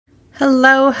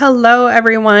Hello,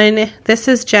 everyone. This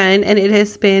is Jen, and it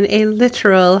has been a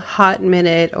literal hot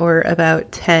minute or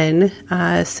about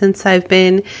 10 since I've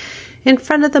been in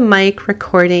front of the mic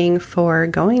recording for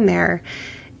Going There.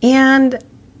 And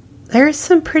there's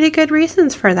some pretty good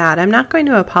reasons for that. I'm not going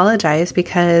to apologize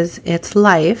because it's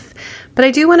life, but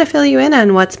I do want to fill you in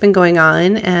on what's been going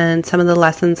on and some of the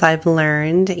lessons I've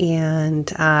learned and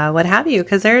what have you,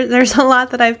 because there's a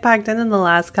lot that I've packed in the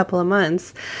last couple of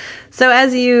months. So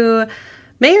as you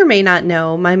may or may not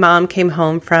know, my mom came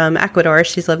home from Ecuador.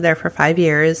 She's lived there for 5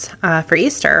 years for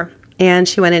Easter, and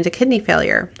she went into kidney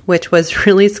failure, which was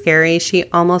really scary. She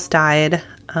almost died.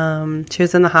 She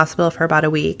was in the hospital for about a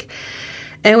week.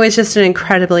 And it was just an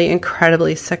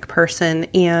incredibly sick person.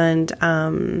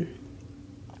 And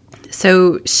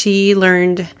so she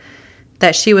learned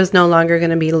that she was no longer going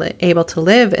to be able to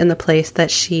live in the place that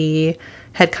she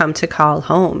had come to call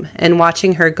home. And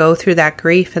watching her go through that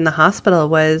grief in the hospital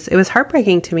was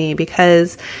heartbreaking to me,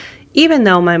 because even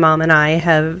though my mom and I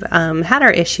have had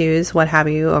our issues, what have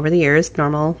you, over the years,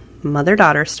 normal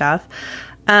mother-daughter stuff,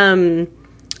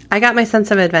 I got my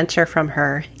sense of adventure from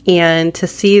her. And to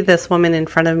see this woman in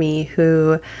front of me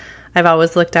who I've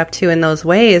always looked up to in those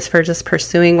ways for just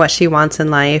pursuing what she wants in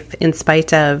life in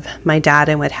spite of my dad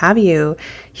and what have you,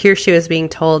 here she was being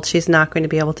told she's not going to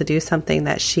be able to do something,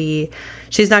 that she's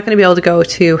not going to be able to go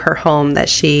to her home that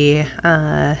she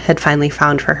had finally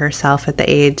found for herself at the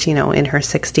age, in her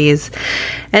 60s.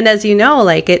 And as you know,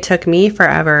 it took me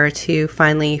forever to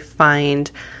finally find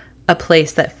a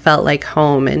place that felt like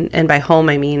home. And by home,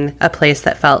 I mean a place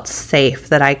that felt safe,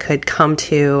 that I could come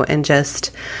to and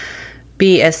just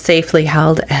be as safely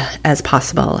held as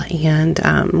possible. And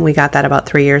we got that about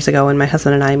 3 years ago when my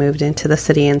husband and I moved into the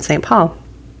city in St. Paul.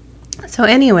 So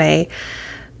anyway,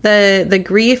 the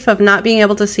grief of not being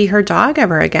able to see her dog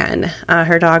ever again.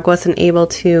 Her dog wasn't able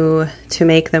to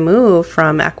make the move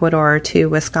from Ecuador to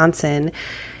Wisconsin.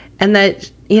 And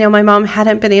that, my mom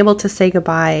hadn't been able to say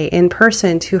goodbye in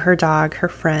person to her dog, her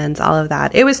friends, all of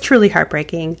that. It was truly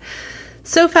heartbreaking.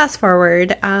 So fast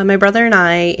forward, my brother and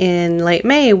I in late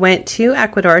May went to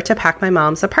Ecuador to pack my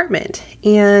mom's apartment.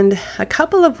 And a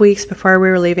couple of weeks before we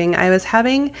were leaving, I was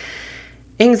having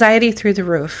anxiety through the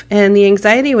roof. And the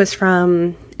anxiety was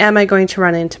from, am I going to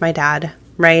run into my dad,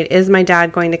 right? Is my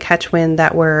dad going to catch wind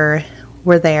that we're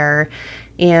there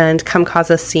and come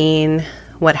cause a scene,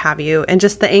 what have you? And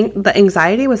just the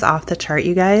anxiety was off the chart,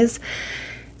 you guys.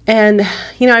 And,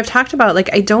 I've talked about,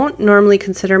 I don't normally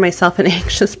consider myself an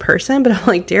anxious person, but I'm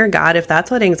like, dear God, if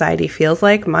that's what anxiety feels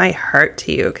like, my heart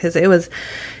to you, because it was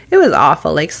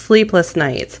awful, sleepless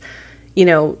nights,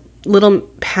 little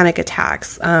panic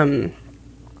attacks,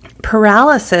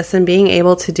 paralysis, and being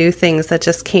able to do things that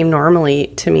just came normally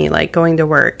to me, like going to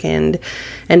work and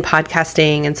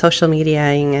podcasting and social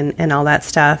mediaing and all that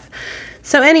stuff.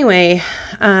 So anyway,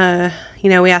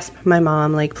 we asked my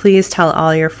mom, please tell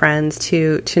all your friends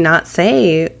to not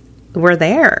say we're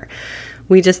there.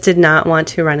 We just did not want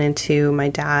to run into my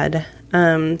dad.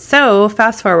 So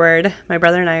fast forward, my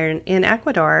brother and I are in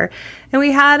Ecuador, and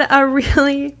we had a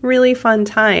really, really fun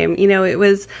time.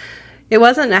 It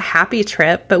wasn't a happy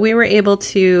trip, but we were able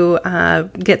to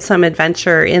get some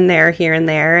adventure in there, here and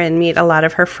there, and meet a lot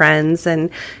of her friends and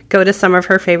go to some of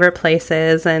her favorite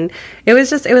places. And it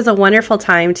was a wonderful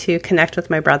time to connect with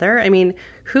my brother. I mean,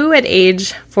 who at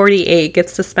age 48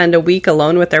 gets to spend a week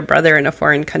alone with their brother in a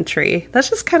foreign country? That's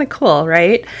just kind of cool,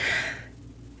 right?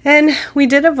 And we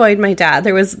did avoid my dad.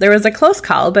 There was a close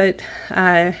call, but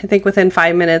I think within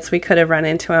 5 minutes we could have run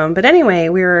into him. But anyway,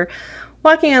 we were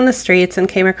walking on the streets and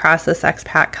came across this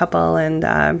expat couple, and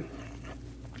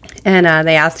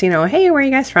they asked, hey, where are you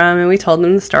guys from? And we told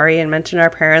them the story and mentioned our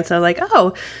parents. And they're like,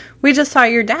 oh, we just saw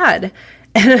your dad.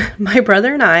 And my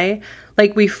brother and I,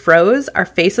 we froze. Our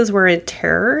faces were in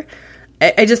terror.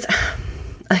 I just,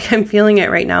 I'm feeling it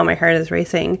right now. My heart is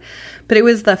racing. But it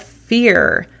was the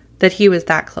fear that he was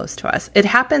that close to us. It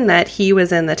happened that he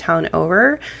was in the town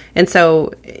over, and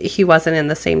so he wasn't in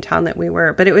the same town that we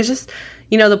were. But it was just,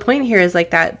 the point here is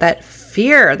that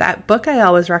fear, that book I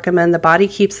always recommend, The Body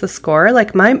Keeps the Score,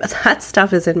 that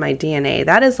stuff is in my DNA.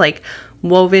 That is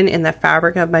woven in the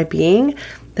fabric of my being,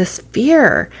 this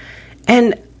fear.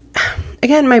 And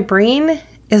again, my brain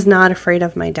is not afraid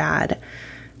of my dad.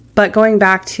 But going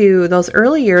back to those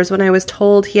early years when I was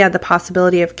told he had the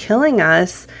possibility of killing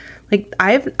us,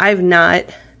 I've not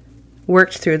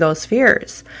worked through those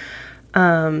fears.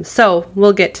 So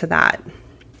we'll get to that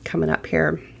coming up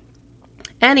here.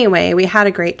 Anyway, we had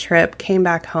a great trip, came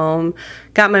back home,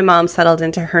 got my mom settled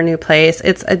into her new place.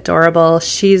 It's adorable.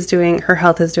 Her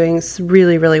health is doing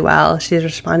really, really well. She's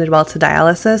responded well to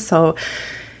dialysis. So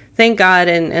thank God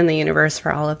and the universe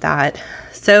for all of that.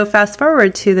 So fast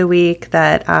forward to the week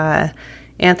that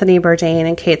Anthony Bourdain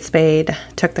and Kate Spade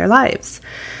took their lives.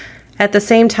 At the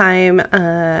same time,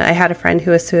 I had a friend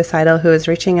who was suicidal who was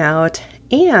reaching out,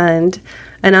 and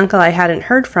an uncle I hadn't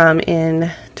heard from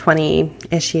in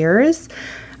 20-ish years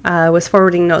was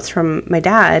forwarding notes from my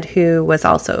dad, who was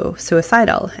also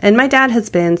suicidal. And my dad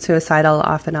has been suicidal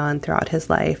off and on throughout his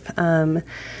life.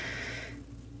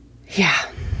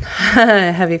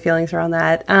 Heavy feelings around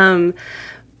that.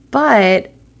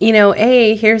 But,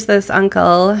 here's this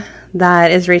uncle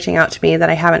that is reaching out to me that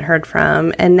I haven't heard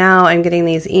from. And now I'm getting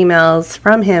these emails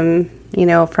from him,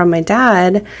 from my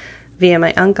dad via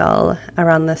my uncle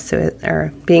around this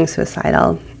being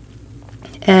suicidal.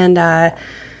 And,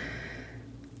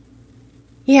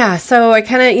 so I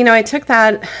kind of, I took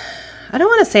that. I don't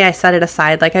want to say I set it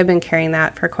aside. Like, I've been carrying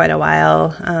that for quite a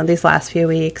while, these last few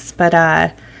weeks.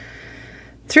 But,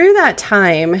 through that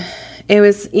time, it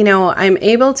was, I'm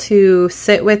able to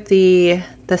sit with the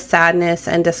sadness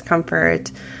and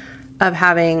discomfort of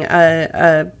having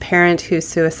a parent who's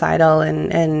suicidal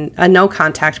and a no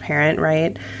contact parent,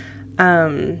 right?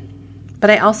 But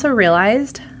I also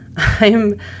realized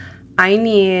I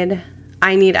need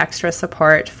extra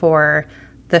support for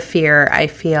the fear I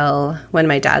feel when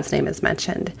my dad's name is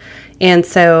mentioned. And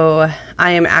so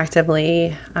I am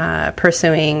actively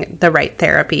pursuing the right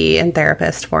therapy and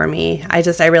therapist for me. I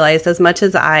realized, as much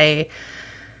as I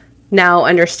now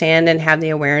understand and have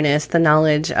the awareness, the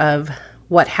knowledge of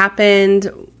what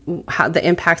happened, how the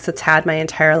impacts it's had my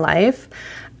entire life,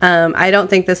 I don't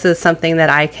think this is something that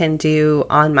I can do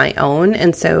on my own.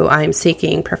 And so I'm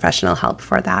seeking professional help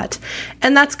for that.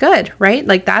 And that's good, right?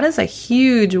 Like, that is a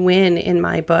huge win in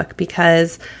my book,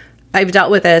 because I've dealt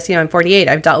with this, I'm 48.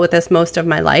 I've dealt with this most of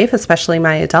my life, especially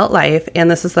my adult life. And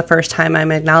this is the first time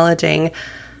I'm acknowledging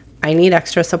I need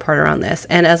extra support around this.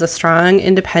 And as a strong,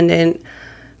 independent,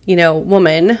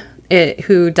 woman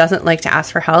who doesn't like to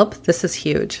ask for help, this is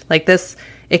huge. Like, this,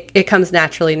 it comes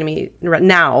naturally to me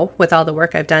now with all the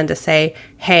work I've done to say,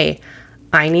 hey,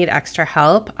 I need extra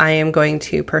help. I am going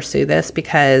to pursue this,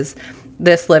 because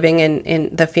this living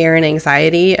in the fear and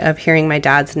anxiety of hearing my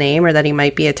dad's name or that he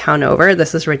might be a town over,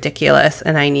 this is ridiculous.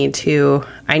 And I need to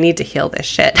heal this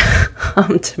shit,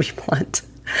 to be blunt.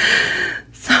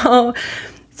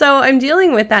 So I'm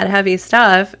dealing with that heavy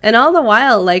stuff. And all the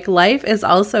while, like, life is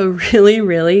also really,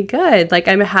 really good. Like,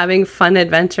 I'm having fun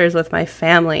adventures with my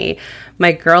family,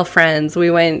 my girlfriends. We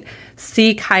went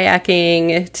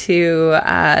kayaking to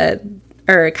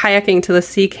the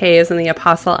sea caves in the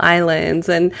Apostle Islands.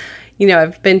 And,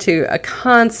 I've been to a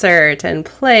concert and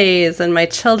plays, and my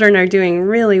children are doing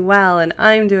really well, and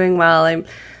I'm doing well. I'm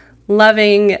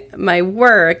loving my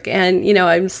work, and,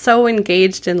 I'm so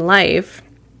engaged in life,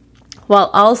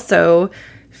 while also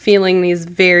feeling these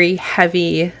very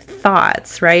heavy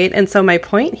thoughts, right? And so my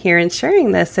point here in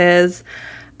sharing this is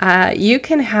you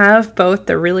can have both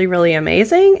the really, really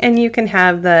amazing, and you can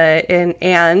have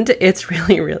and it's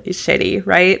really, really shitty,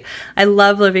 right? I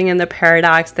love living in the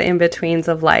paradox, the in-betweens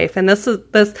of life. And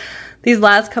these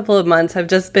last couple of months have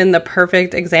just been the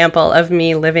perfect example of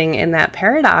me living in that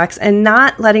paradox and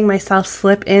not letting myself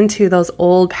slip into those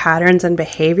old patterns and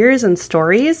behaviors and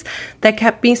stories that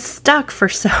kept me stuck for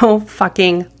so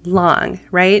fucking long,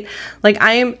 right? Like,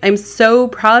 I'm so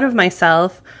proud of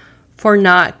myself for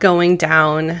not going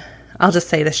down, I'll just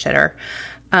say the shitter,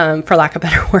 for lack of a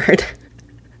better word.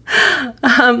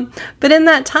 But in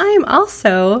that time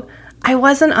also, I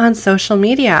wasn't on social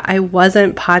media. I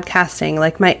wasn't podcasting.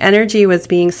 Like, my energy was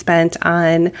being spent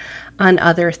on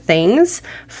other things,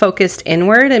 focused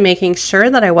inward and making sure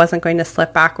that I wasn't going to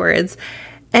slip backwards.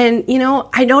 And,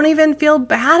 I don't even feel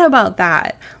bad about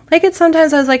that. Like,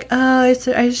 sometimes I was like, oh,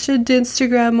 I should do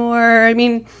Instagram more.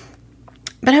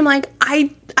 But I'm like,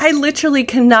 I literally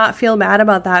cannot feel bad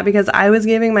about that, because I was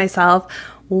giving myself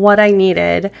what I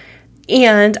needed,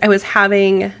 and I was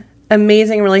having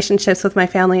amazing relationships with my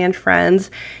family and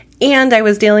friends, and I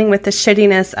was dealing with the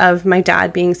shittiness of my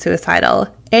dad being suicidal.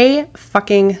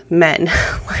 Fucking men.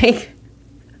 Like,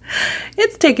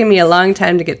 it's taken me a long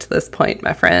time to get to this point,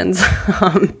 my friends.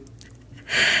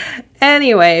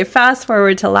 Anyway, fast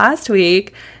forward to last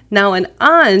week. Now, an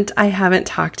aunt I haven't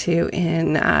talked to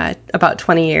in about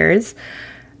 20 years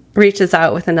reaches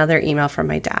out with another email from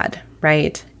my dad,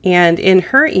 right? And in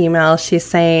her email, she's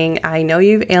saying, I know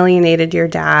you've alienated your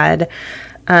dad.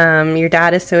 Your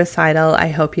dad is suicidal. I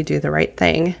hope you do the right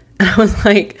thing. And I was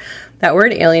like, that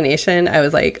word alienation, I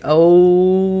was like,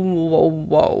 oh,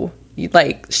 whoa.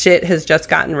 Like, shit has just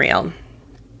gotten real.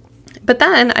 But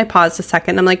then I paused a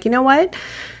second. I'm like, you know what?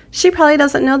 She probably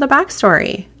doesn't know the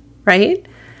backstory, right?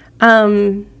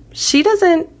 She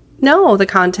doesn't know the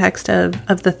context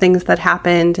of the things that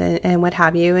happened and what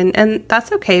have you. And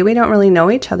that's okay. We don't really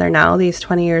know each other now, these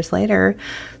 20 years later.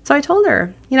 So I told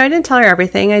her, I didn't tell her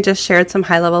everything. I just shared some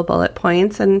high-level bullet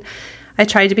points, and I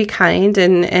tried to be kind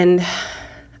and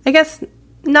I guess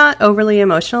not overly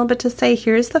emotional, but to say,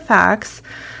 here's the facts.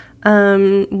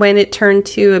 When it turned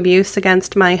to abuse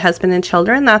against my husband and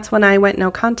children, that's when I went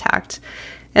no contact.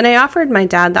 And I offered my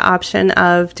dad the option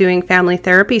of doing family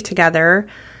therapy together,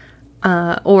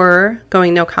 or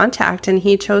going no contact, and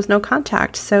he chose no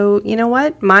contact. So you know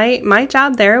what? My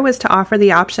job there was to offer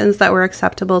the options that were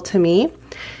acceptable to me.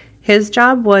 His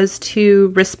job was to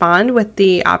respond with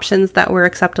the options that were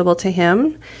acceptable to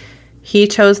him. He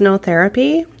chose no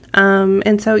therapy.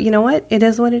 And so, you know what? It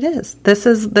is what it is. This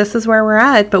is where we're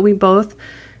at, but we both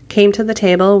came to the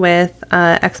table with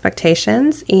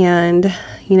expectations and,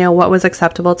 what was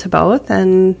acceptable to both,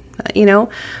 and,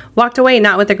 walked away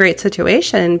not with a great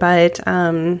situation, but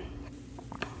I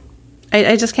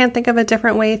just can't think of a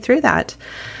different way through that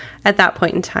at that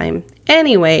point in time.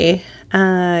 Anyway,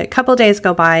 a couple days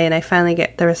go by and I finally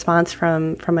get the response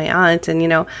from my aunt, and,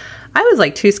 I was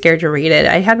like too scared to read it.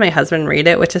 I had my husband read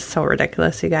it, which is so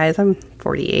ridiculous, you guys. I'm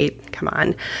 48. Come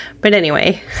on. But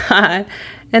anyway,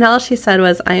 and all she said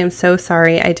was, "I am so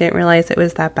sorry. I didn't realize it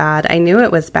was that bad. I knew it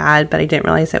was bad, but I didn't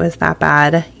realize it was that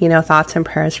bad. Thoughts and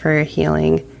prayers for your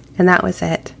healing." And that was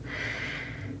it.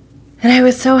 And I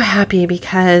was so happy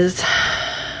because,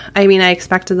 I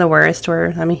expected the worst,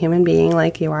 or I'm a human being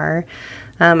like you are.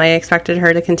 I expected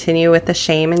her to continue with the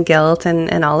shame and guilt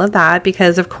and all of that,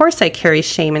 because of course I carry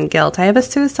shame and guilt. I have a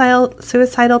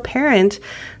suicidal parent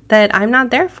that I'm not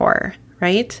there for,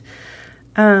 right?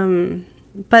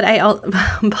 But I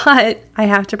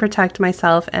have to protect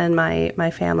myself and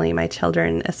my family, my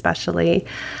children especially.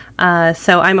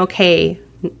 So I'm okay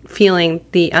feeling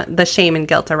the shame and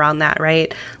guilt around that,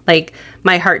 right? Like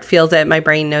my heart feels it, my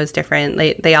brain knows different.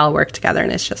 They all work together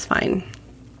and it's just fine.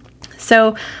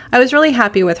 So I was really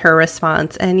happy with her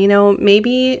response, and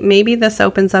maybe this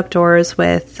opens up doors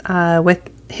with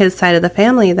his side of the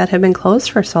family that have been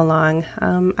closed for so long.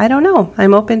 I don't know.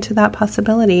 I'm open to that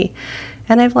possibility,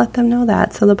 and I've let them know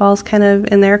that. So the ball's kind of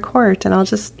in their court, and I'll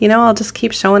just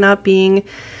keep showing up, being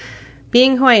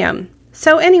who I am.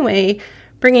 So anyway,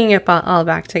 bringing it all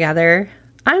back together,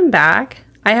 I'm back.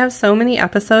 I have so many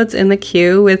episodes in the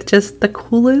queue with just the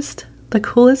coolest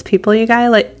people, you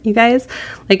guys,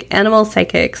 like animal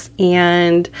psychics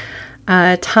and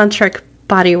tantric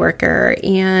body worker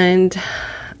and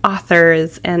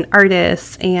authors and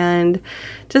artists and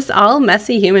just all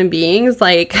messy human beings,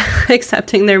 like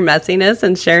accepting their messiness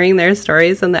and sharing their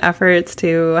stories and the efforts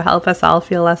to help us all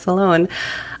feel less alone.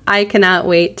 I cannot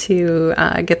wait to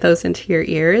get those into your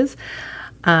ears.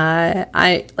 Like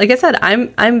I said,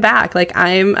 I'm back. Like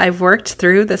I've worked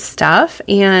through the stuff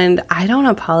and I don't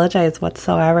apologize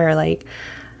whatsoever. Like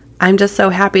I'm just so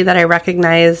happy that I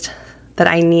recognized that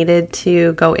I needed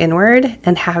to go inward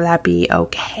and have that be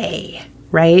okay.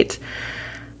 Right.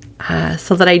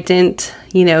 So that I didn't,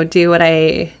 do what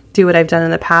I've done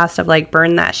in the past of like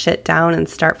burn that shit down and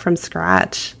start from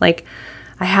scratch. Like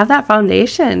I have that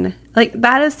foundation. Like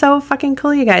that is so fucking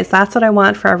cool, you guys. That's what I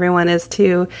want for everyone, is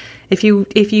to, if you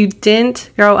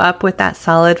didn't grow up with that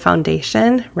solid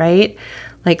foundation, right?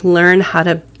 Like learn how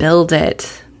to build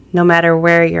it no matter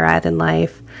where you're at in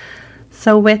life.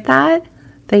 So with that,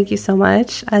 thank you so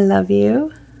much. I love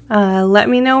you. Let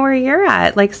me know where you're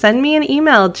at. Like send me an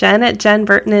email,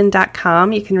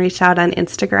 jen@jenvertinen.com. You can reach out on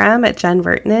Instagram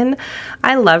 @jenvertinen.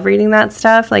 I love reading that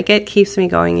stuff. Like it keeps me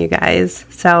going, you guys.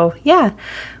 So yeah,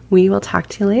 we will talk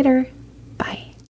to you later. Bye.